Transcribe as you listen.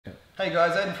Hey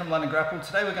guys, Aidan from London Grapple.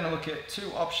 Today we're going to look at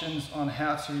two options on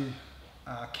how to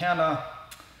counter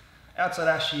outside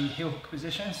ashy heel hook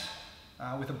positions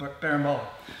with a Berimbolo.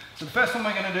 So the first one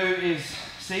we're going to do is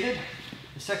seated.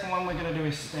 The second one we're going to do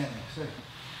is standing. So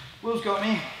Will's got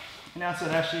me in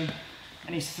outside ashy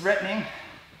and he's threatening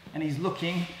and he's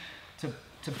looking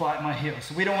to bite my heel.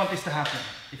 So we don't want this to happen.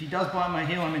 If he does bite my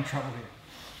heel, I'm in trouble here.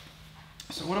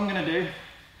 So what I'm going to do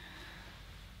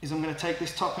is I'm going to take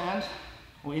this top hand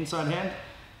or inside hand,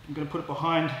 I'm going to put it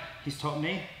behind his top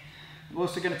knee. I'm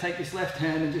also going to take this left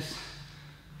hand and just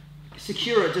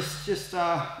secure it just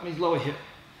on his lower hip.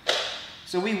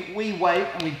 So we wait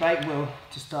and we bait Will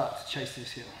to start to chase this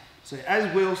heel. So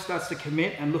as Will starts to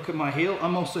commit and look at my heel,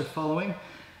 I'm also following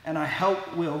and I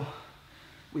help Will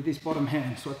with this bottom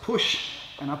hand. So I push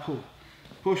and I pull.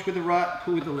 Push with the right,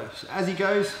 pull with the left. So as he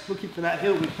goes looking for that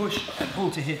heel, we push and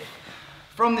pull to hit.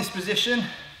 From this position,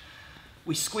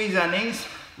 we squeeze our knees.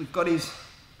 We've got his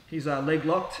leg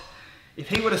locked. If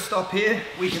he were to stop here,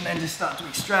 we can then just start to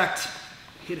extract,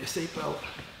 hit a seatbelt,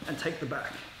 and take the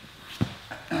back.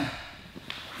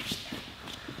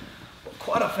 What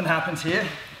quite often happens here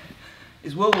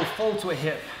is Will fall to a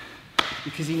hip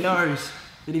because he knows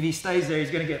that if he stays there,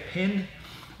 he's going to get pinned.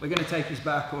 We're going to take his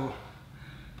back or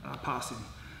pass him.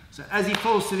 So as he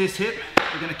falls to this hip,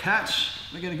 we're going to catch,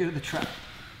 we're going to go to the trap.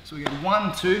 So we go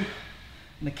 1, 2,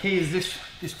 and the key is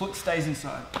this foot stays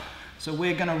inside. So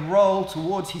we're going to roll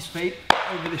towards his feet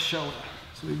over the shoulder.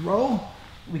 So we roll,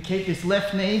 we keep this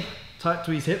left knee tight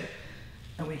to his hip,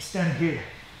 and we extend here.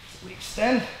 So we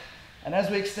extend, and as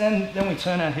we extend, then we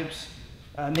turn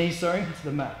our knees to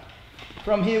the mat.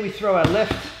 From here, we throw our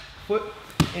left foot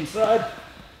inside,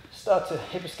 start to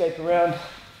hip escape around,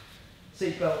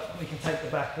 seatbelt, we can take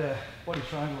the back there, body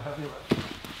triangle, have your look.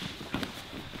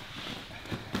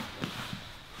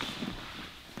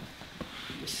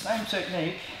 Same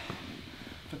technique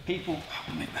for people,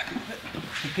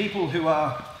 for people who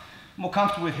are more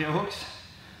comfortable with heel hooks.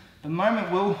 The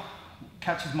moment Will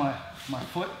catches my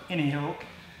foot in a heel hook,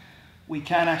 we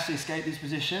can actually escape this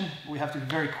position. We have to be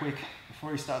very quick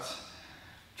before he starts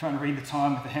trying to read the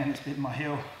time with the hand that's bitten my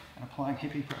heel and applying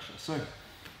hippie pressure. So,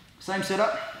 same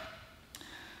setup.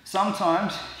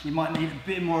 Sometimes you might need a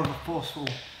bit more of a forceful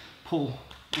pull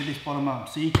with this bottom arm.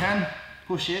 So you can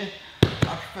push here.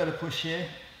 I prefer to push here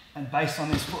and base on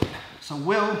this foot. So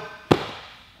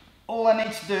all I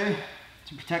need to do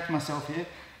to protect myself here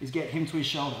is get him to his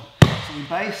shoulder. So we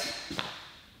base,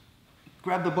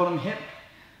 grab the bottom hip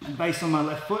and base on my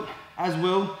left foot. As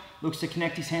Will looks to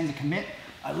connect his hands and commit,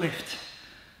 I lift.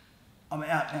 I'm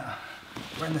out now.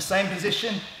 We're in the same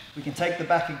position. We can take the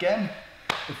back again.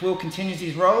 If Will continues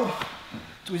his roll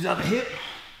to his other hip,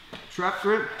 trap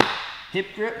grip, hip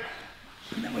grip,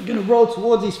 and then we're gonna roll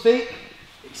towards his feet,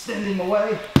 extend him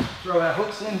away, throw our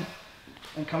hooks in,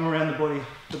 and come around the body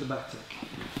for the back take.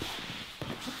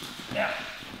 Now,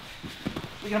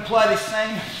 we can apply this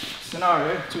same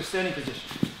scenario to a standing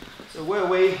position. So where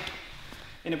we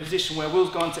in a position where Will's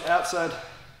gone to outside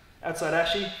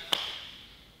ashy,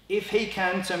 if he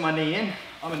can turn my knee in,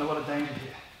 I'm in a lot of danger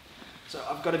here. So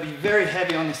I've got to be very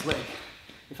heavy on this leg.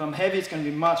 If I'm heavy, it's going to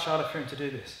be much harder for him to do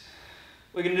this.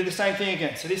 We're going to do the same thing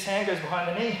again. So this hand goes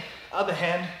behind the knee, other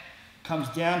hand comes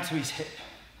down to his hip.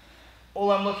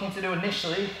 All I'm looking to do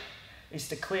initially is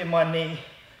to clear my knee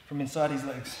from inside his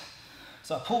legs.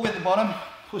 So I pull with the bottom,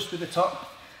 push with the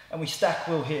top, and we stack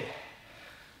Will here.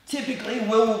 Typically,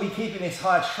 will be keeping this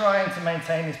high, trying to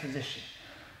maintain this position.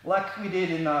 Like we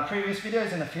did in previous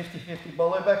videos in the 50-50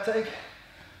 bolo back take,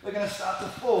 we're going to start to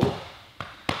fall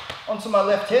onto my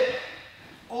left hip.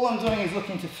 All I'm doing is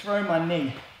looking to throw my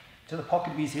knee to the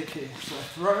pocket of his hip here. So I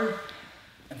throw,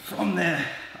 and from there,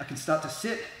 I can start to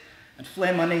sit and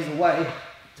flare my knees away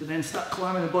to then start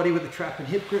climbing the body with the trap and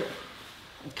hip grip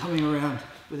and coming around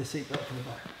with a seatbelt for the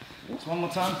back. So one more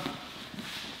time.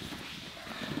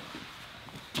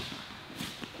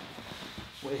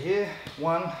 We're here,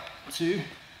 1, 2,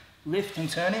 lift and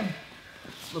turn him.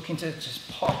 Looking to just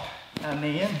pop our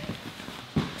knee in,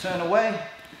 turn away.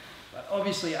 But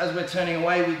obviously as we're turning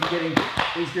away, we're getting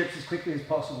these grips as quickly as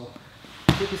possible.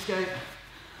 Hip escape,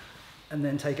 and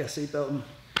then take our seatbelt and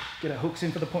get our hooks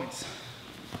in for the points.